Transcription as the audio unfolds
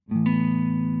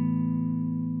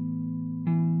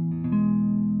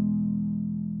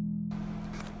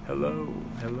Hello,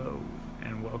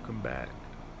 and welcome back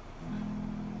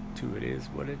to It Is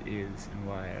What It Is and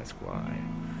Why Ask Why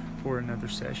for another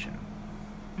session.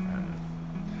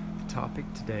 The topic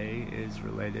today is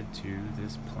related to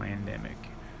this pandemic.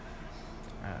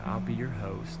 I'll be your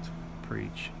host,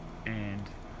 Preach, and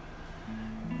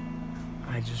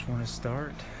I just want to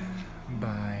start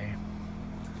by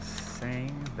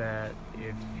saying that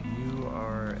if you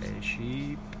are a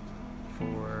sheep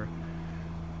for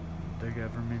the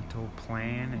governmental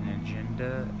plan and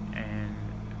agenda and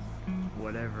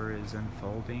whatever is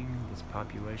unfolding, this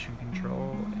population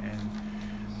control, and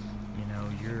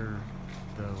you're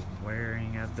the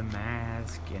wearing of the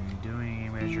mask and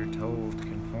doing as you're told,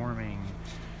 conforming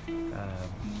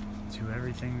to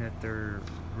everything that they're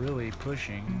really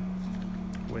pushing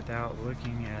without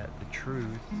looking at the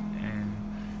truth and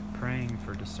praying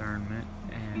for discernment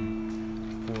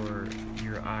and for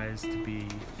your eyes to be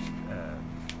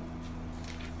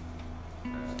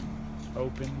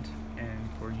opened and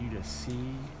for you to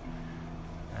see.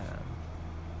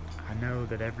 I know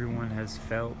that everyone has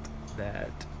felt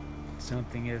that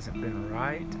something hasn't been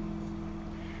right,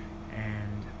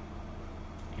 and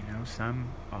some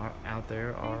out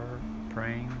there are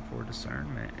praying for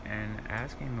discernment and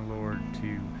asking the Lord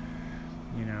to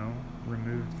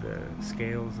remove the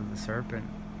scales of the serpent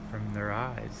from their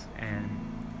eyes and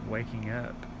waking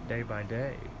up day by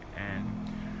day. And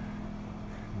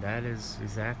that is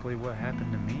exactly what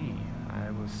happened to me. I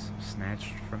was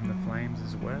snatched from the flames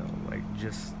as well,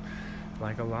 just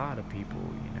like a lot of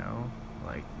people,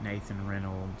 like Nathan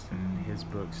Reynolds and his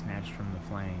book Snatched from the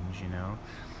Flames, and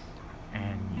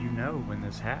when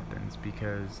this happens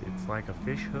because it's like a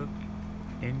fish hook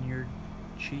in your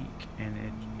cheek and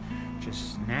it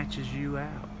just snatches you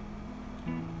out,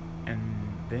 and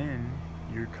then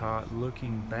you're caught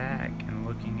looking back and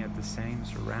looking at the same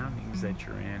surroundings that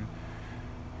you're in,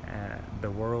 the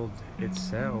world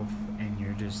itself, and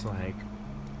you're just like,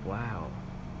 wow,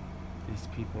 these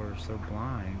people are so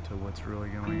blind to what's really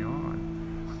going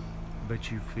on.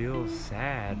 But you feel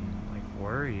sad and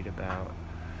worried about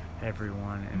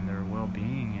everyone and their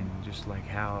well-being, and just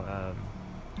how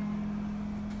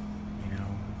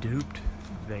duped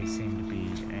they seem to be.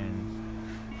 And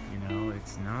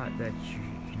it's not that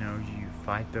you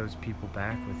fight those people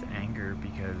back with anger,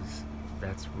 because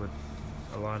that's what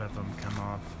a lot of them come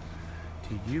off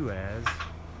to you as,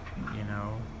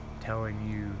 telling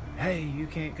you, hey, you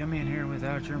can't come in here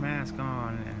without your mask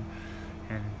on,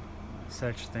 and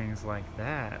such things like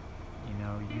that.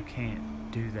 You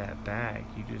can't do that back.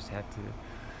 You just have to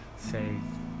say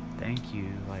thank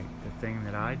you. Like, the thing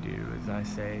that I do is I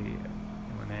say,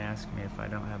 when they ask me if I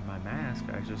don't have my mask,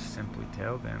 I just simply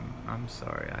tell them, I'm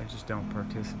sorry, I just don't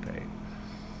participate.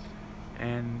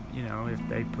 And, if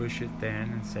they push it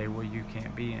then and say, well, you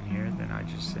can't be in here, then I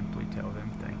just simply tell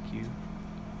them thank you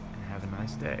and have a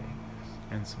nice day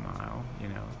and smile,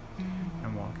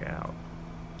 and walk out.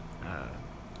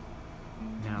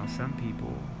 Now, some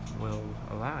people will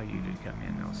allow you to come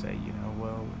in. They'll say, you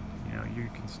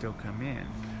can still come in.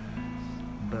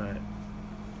 But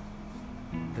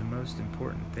the most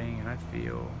important thing I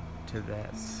feel to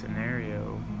that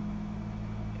scenario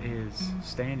is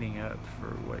standing up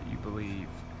for what you believe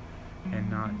and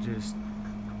not just,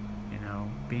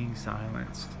 being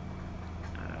silenced.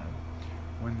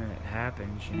 When that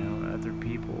happens, other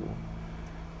people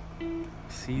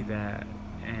see that,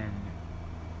 and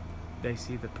they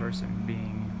see the person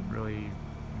being really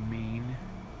mean,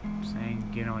 saying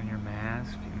get on your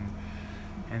mask,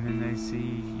 and then they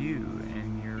see you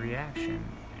and your reaction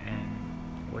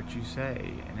and what you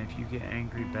say, and if you get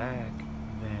angry back,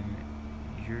 then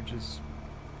you're just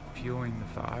fueling the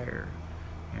fire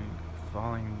and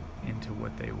falling into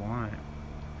what they want.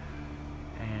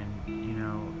 And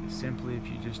simply if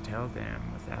you just tell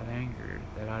them without anger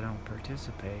that I don't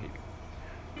participate,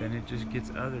 then it just gets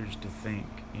others to think,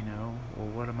 well,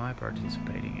 what am I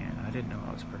participating in? I didn't know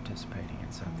I was participating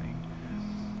in something.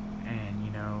 And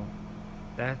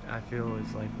that I feel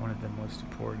is one of the most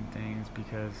important things,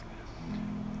 because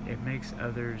it makes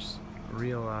others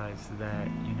realize that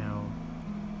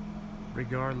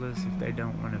regardless if they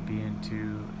don't want to be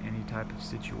into any type of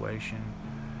situation,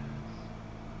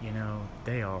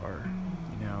 they are.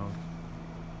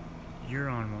 You're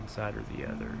on one side or the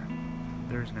other.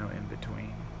 There's no in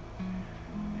between.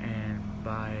 And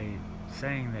by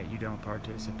saying that you don't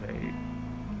participate,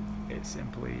 it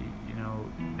simply,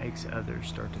 makes others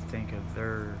start to think of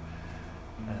their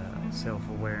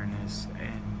self-awareness,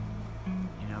 and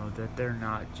that they're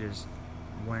not just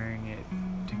wearing it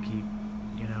to keep,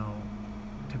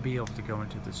 to be able to go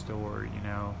into the store,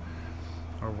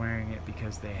 or wearing it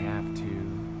because they have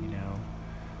to,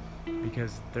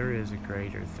 because there is a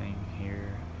greater thing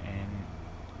here, and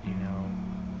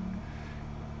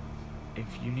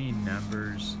if you need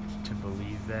numbers to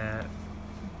believe that,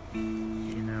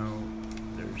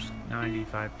 there's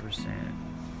 95%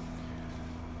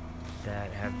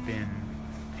 that have been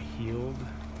healed.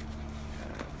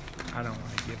 I don't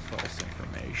want to give false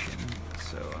information,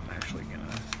 so I'm actually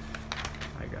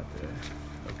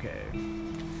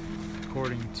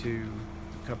according to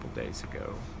a couple days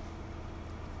ago,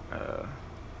 a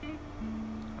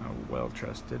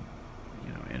well-trusted,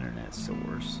 internet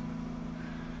source,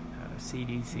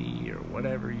 CDC or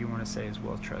whatever you want to say is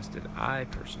well-trusted. I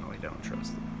personally don't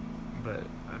trust them, but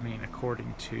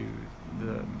according to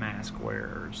the mask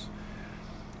wearers,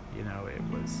 it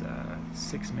was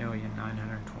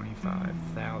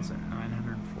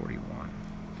 6,925,941,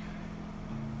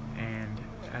 and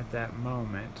at that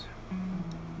moment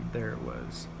there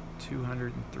was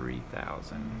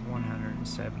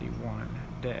 203,171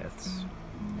 deaths.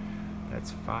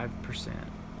 That's 5%.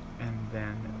 And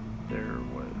then there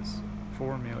was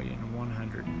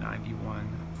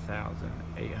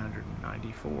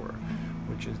 4,191,894,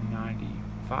 which is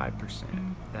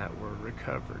 95% that were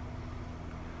recovered.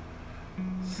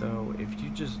 So if you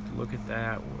just look at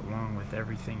that along with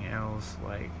everything else,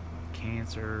 like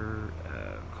cancer,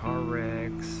 car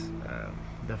wrecks,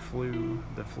 the flu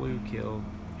killed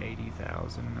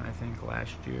 80,000, I think,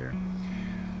 last year.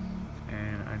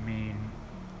 And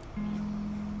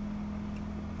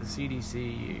the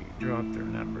CDC dropped their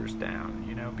numbers down,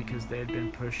 because they had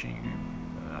been pushing,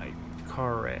 like,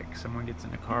 car wreck. Someone gets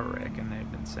in a car wreck and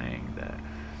they've been saying that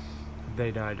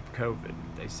they died of COVID.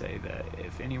 They say that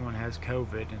if anyone has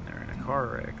COVID and they're in a car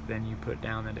wreck, then you put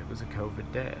down that it was a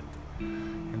COVID death.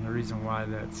 And the reason why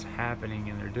that's happening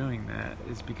and they're doing that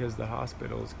is because the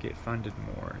hospitals get funded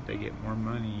more. They get more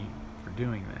money for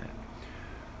doing that.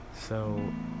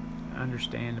 So,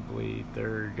 understandably,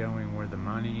 they're going where the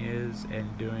money is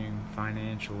and doing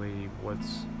financially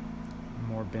what's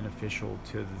more beneficial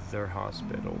to their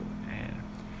hospital. And,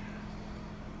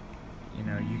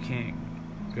 you can't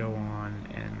go on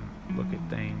and look at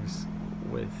things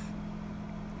with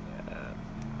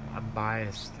a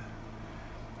biased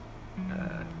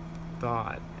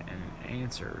thought and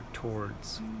answer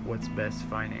towards what's best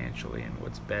financially and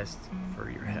what's best for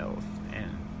your health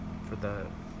and for the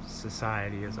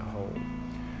society as a whole.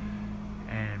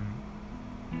 And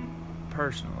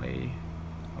personally,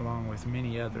 along with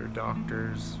many other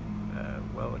doctors,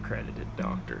 well-accredited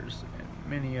doctors, and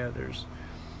many others,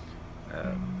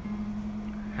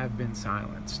 have been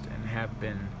silenced and have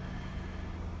been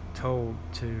told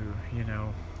to,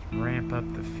 ramp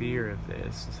up the fear of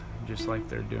this, just like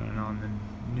they're doing on the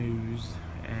news.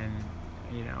 And,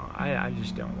 I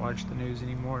just don't watch the news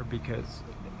anymore because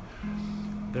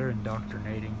they're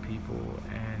indoctrinating people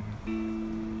and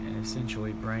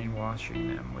essentially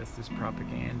brainwashing them with this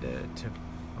propaganda to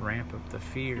ramp up the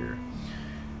fear.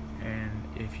 And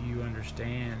if you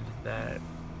understand that,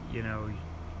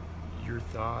 your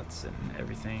thoughts and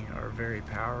everything are very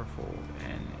powerful,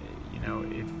 and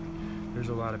if there's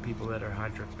a lot of people that are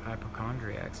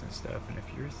hypochondriacs and stuff, and if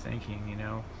you're thinking,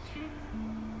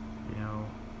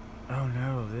 oh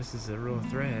no, this is a real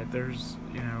threat, there's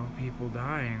people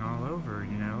dying all over,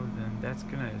 then that's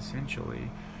gonna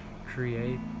essentially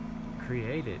create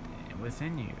it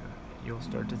within you. You'll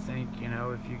start to think,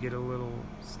 if you get a little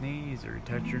sneeze or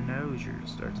touch your nose, you'll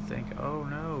start to think, oh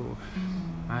no,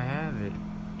 I have it.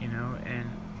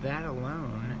 And that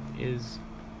alone is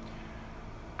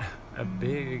a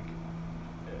big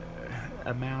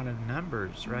amount of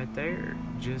numbers right there,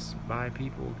 just by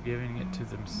people giving it to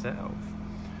themselves.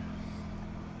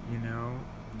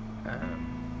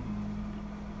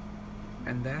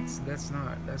 And that's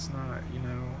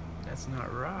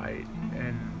not right.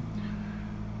 And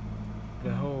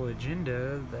the whole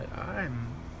agenda that I'm,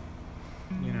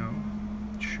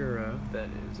 sure of that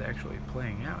is actually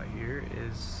playing out here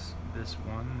is this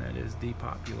one that is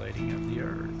depopulating of the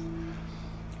earth.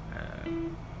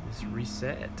 This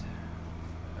reset,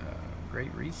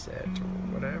 great reset or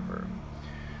whatever.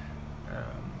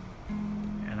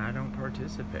 And I don't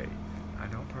participate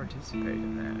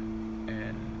in that.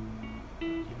 And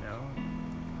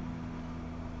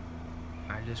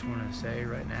I just want to say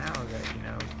right now that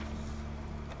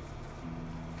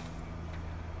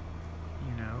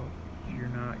you're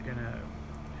not gonna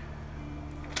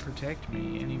protect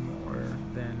me any more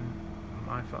than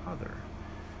my Father.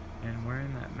 And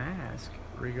wearing that mask,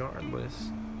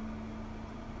 regardless,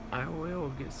 I will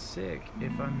get sick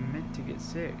if I'm meant to get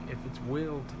sick, if it's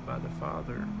willed by the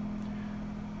Father,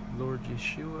 Lord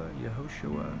Yeshua,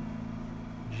 Yehoshua,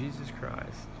 Jesus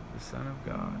Christ, the Son of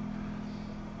God.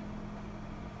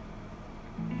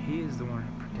 He is the one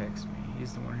who protects me.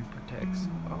 He's the one who protects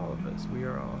all of us. We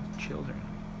are all children,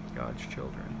 God's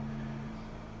children.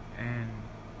 And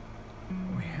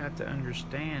we have to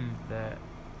understand that,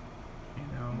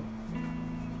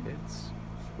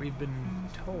 we've been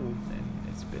told, and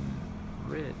it's been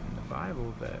written in the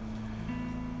Bible, that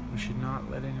we should not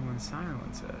let anyone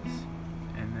silence us,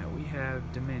 and that we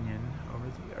have dominion over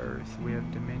the earth. We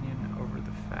have dominion over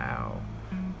the fowl,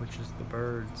 which is the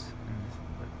birds, and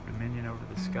dominion over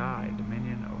the sky,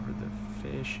 dominion over the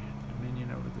fish, and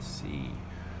dominion over the sea.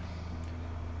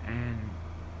 And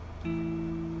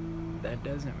that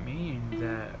doesn't mean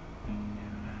that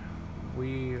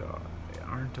we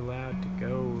aren't allowed to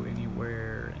go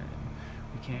anywhere, and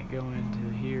we can't go into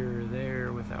here or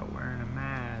there without wearing a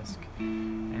mask.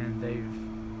 And they've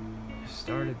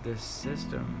started this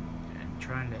system and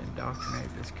trying to indoctrinate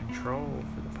this control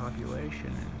for the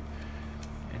population,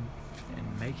 and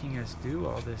making us do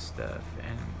all this stuff.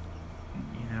 And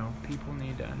people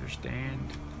need to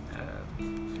understand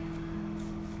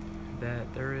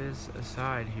that there is a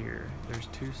side here. There's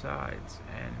two sides,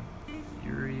 and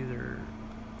you're either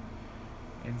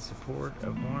in support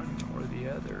of one or the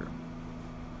other.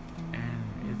 And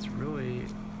it's really,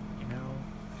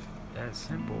 that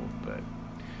simple, but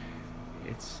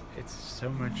it's so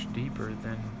much deeper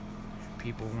than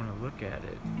people want to look at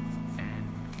it. And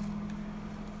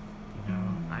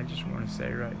I just want to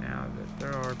say right now that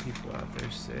there are people out there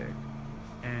sick,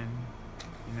 and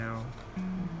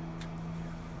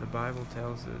the Bible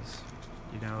tells us,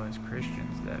 as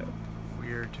Christians, that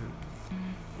we are to,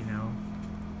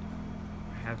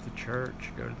 have the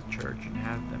church, go to the church and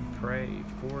have them pray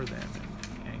for them,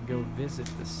 and go visit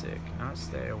the sick, not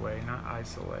stay away, not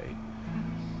isolate.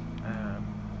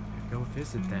 Go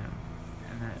visit them.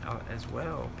 And that, as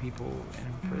well, people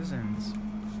in prisons,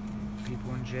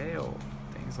 people in jail,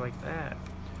 things like that.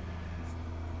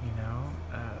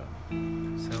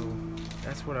 So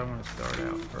that's what I want to start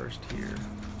out first here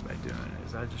by doing,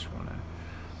 is I just want to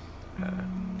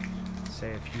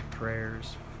say a few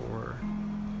prayers for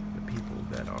the people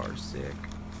that are sick.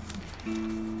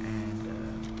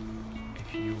 And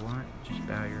if you want, just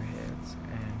bow your heads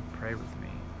and pray with me.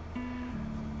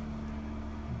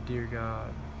 Dear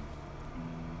God,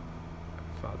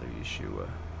 Father Yeshua,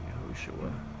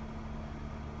 Yahushua,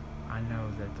 I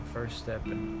know that the first step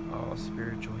in all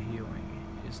spiritual healing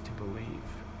is to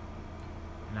believe.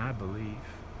 And I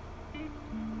believe.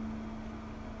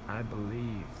 I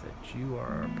believe that you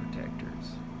are our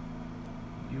protectors.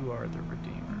 You are the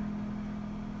Redeemer.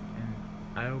 And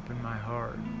I open my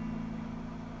heart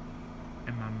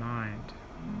and my mind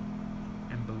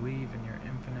and believe in your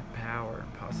infinite power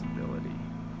and possibility.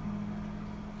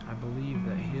 I believe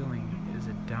that healing is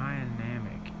a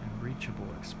dynamic and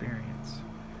reachable experience,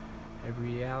 a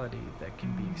reality that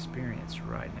can be experienced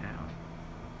right now.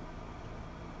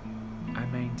 I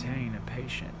maintain a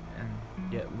patient and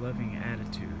yet loving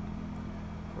attitude,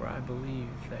 for I believe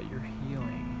that your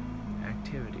healing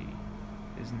activity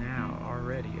is now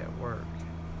already at work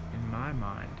in my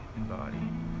mind and body,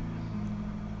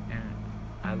 and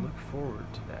I look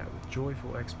forward to that with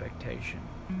joyful expectation,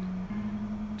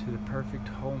 to the perfect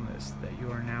wholeness that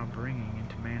you are now bringing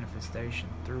into manifestation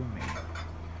through me.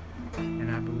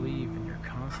 And I believe in your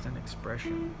constant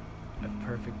expression of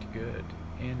perfect good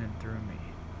in and through me.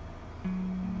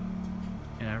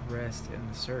 And I rest in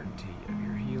the certainty of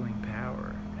your healing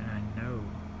power, and I know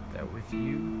that with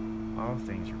you all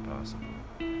things are possible.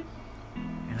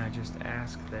 And I just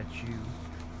ask that you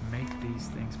make these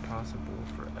things possible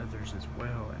for others as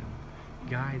well, and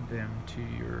guide them to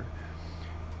your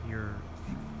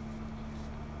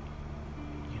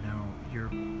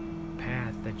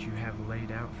path that you have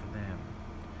laid out for them.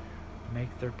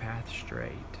 Make their path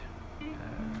straight.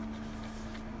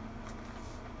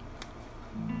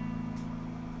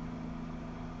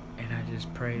 And I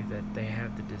just pray that they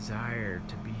have the desire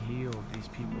to be healed, these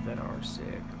people that are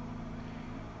sick.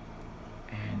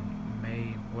 And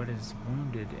may what is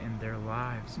wounded in their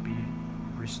lives be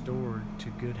restored to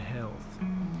good health.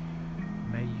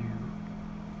 May you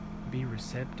be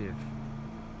receptive,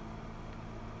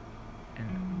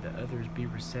 and the others be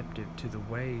receptive to the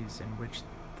ways in which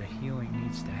the healing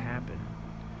needs to happen,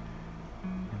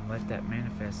 and let that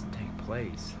manifest and take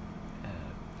place.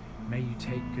 May you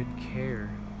take good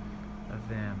care of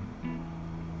them,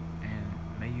 and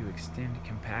may you extend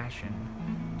compassion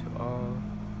to all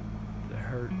the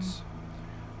hurts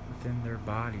within their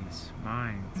bodies,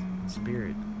 minds, and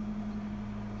spirit.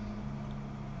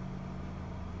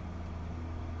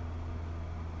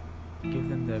 Give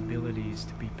them the abilities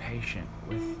to be patient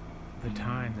with the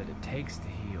time that it takes to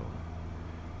heal,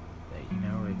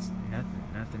 that, it's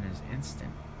nothing is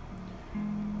instant,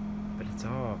 but it's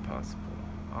all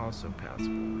also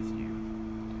possible with you.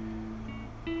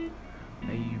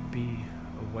 May you be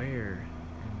aware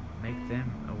and make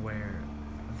them aware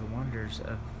of the wonders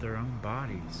of their own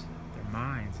bodies, their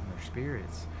minds, and their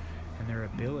spirits, and their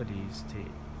abilities to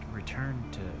return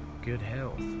to good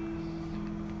health,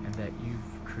 and that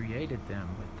you've created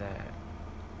them with that,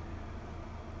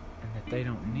 and that they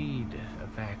don't need a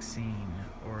vaccine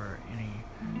or any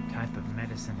type of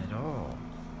medicine at all,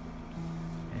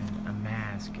 and a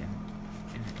mask, and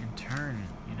in turn,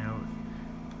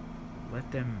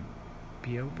 let them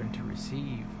be open to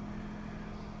receive,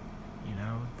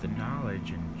 the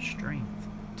knowledge and strength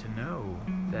to know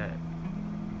that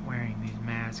wearing these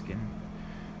masks and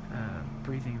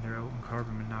breathing their own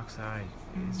carbon monoxide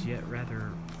is yet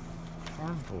rather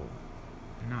harmful,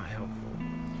 not helpful,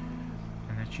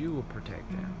 and that you will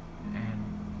protect them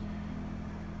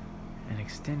and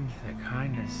extend that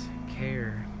kindness,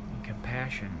 care, and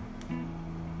compassion.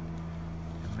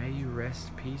 And may you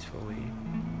rest peacefully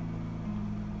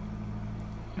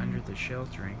under the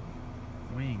sheltering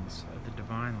wings of the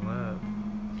divine love,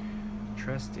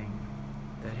 trusting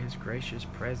that His gracious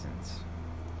presence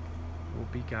will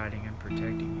be guiding and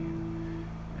protecting you,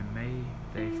 and may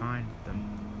they find the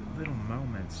little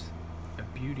moments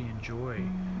of beauty and joy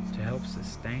to help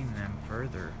sustain them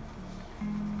further,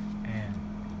 and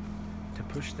to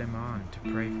push them on to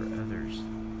pray for others,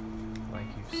 like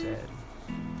you've said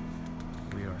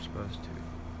we are supposed to.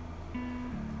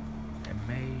 And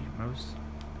may, most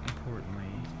importantly,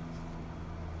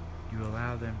 you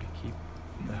allow them to keep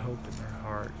the hope in their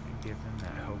heart and give them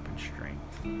that hope and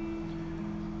strength.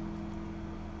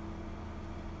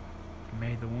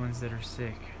 May the ones that are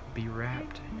sick be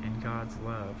wrapped in God's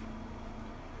love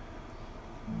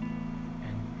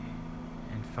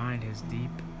and find His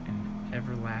deep and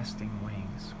everlasting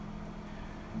wings,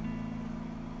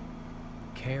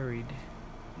 carried,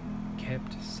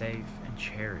 kept safe, and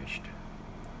cherished.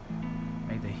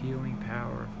 May the healing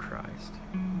power of Christ,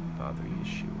 Father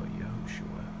Yeshua,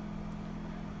 Yahushua,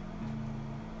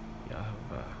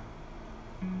 Yahovah,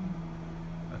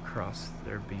 across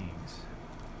their beings,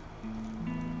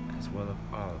 as well as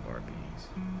all of our beings.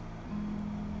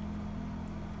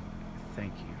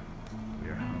 Thank you. We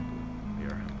are humble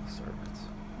servants.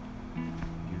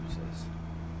 Use us.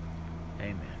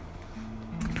 Amen.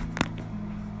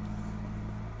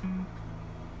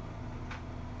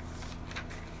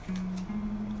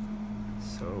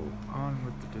 So, on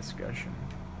with the discussion.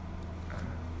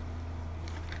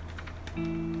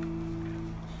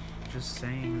 Just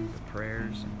saying the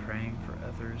prayers and praying for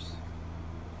others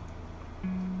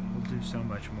will do so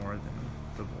much more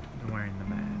than wearing the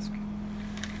mask.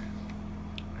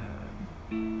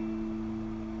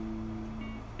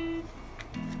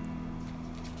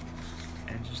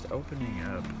 And just opening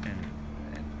up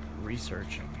and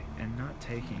researching and not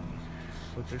taking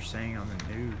what they're saying on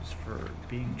the news for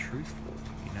being truthful,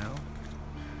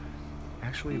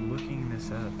 actually looking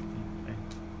this up and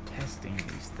testing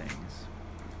these things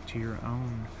to your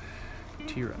own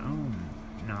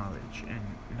knowledge, and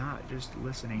not just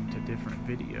listening to different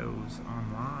videos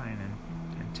online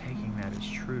and taking that as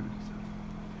truth.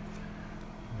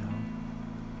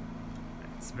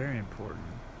 It's very important,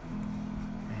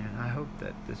 and I hope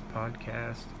that this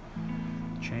podcast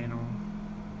channel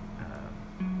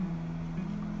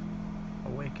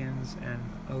awakens and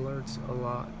alerts a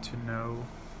lot to know,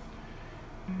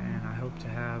 and I hope to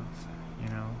have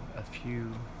a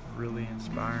few really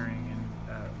inspiring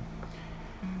and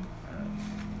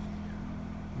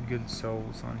good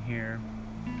souls on here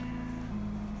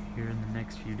in the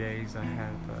next few days. I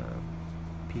have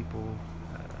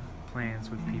plans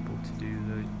with people to do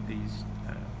these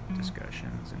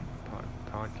discussions and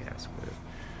podcasts with,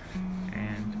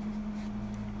 and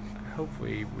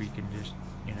hopefully we can just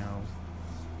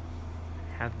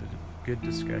have the good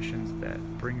discussions that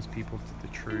brings people to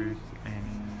the truth, and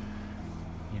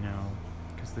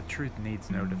because the truth needs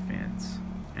no defense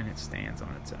and it stands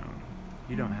on its own.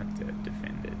 You don't have to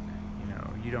defend it.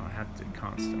 You don't have to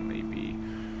constantly be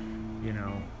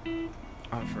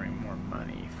offering more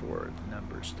money for the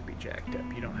numbers to be jacked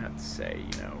up. You don't have to say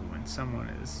when someone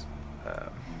is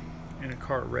in a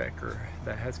car wreck or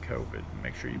that has COVID,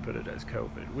 make sure you put it as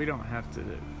COVID. We don't have to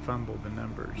fumble the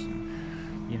numbers,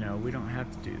 and we don't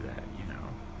have to do that.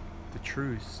 The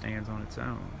truth stands on its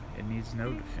own. It needs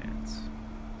no defense.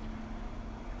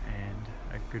 And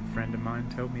a good friend of mine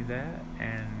told me that,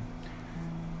 and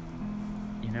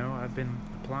I've been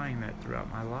applying that throughout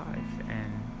my life,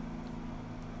 and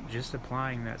just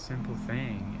applying that simple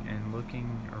thing and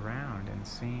looking around and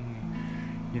seeing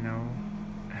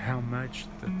how much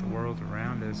that the world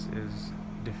around us is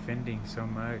defending so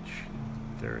much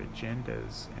their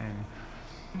agendas and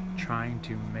trying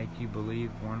to make you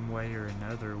believe one way or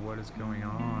another what is going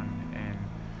on, and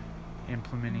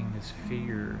implementing this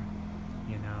fear,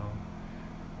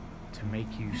 to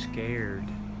make you scared.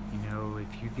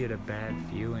 If you get a bad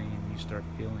feeling and you start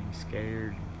feeling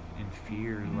scared and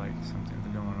fear like something's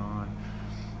going on,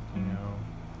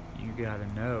 you gotta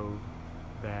know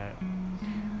that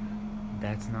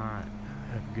that's not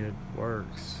of good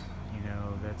works.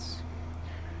 That's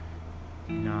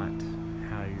not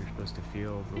how you're supposed to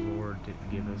feel. The Lord didn't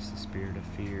give us the spirit of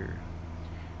fear,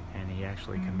 and He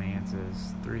actually commands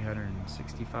us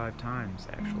 365 times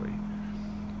actually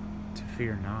to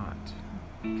fear not.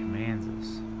 He commands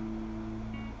us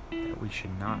that we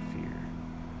should not fear.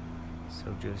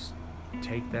 So just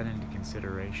take that into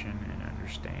consideration and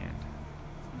understand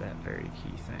that very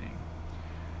key thing,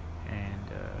 and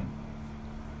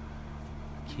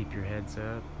keep your heads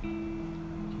up,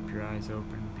 keep your eyes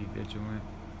open, be vigilant,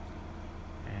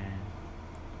 and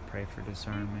pray for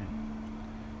discernment,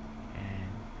 and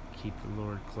keep the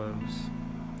Lord close.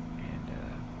 And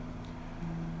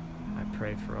I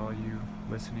pray for all you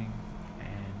listening,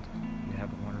 and you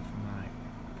have a wonderful night.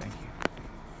 Thank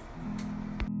you.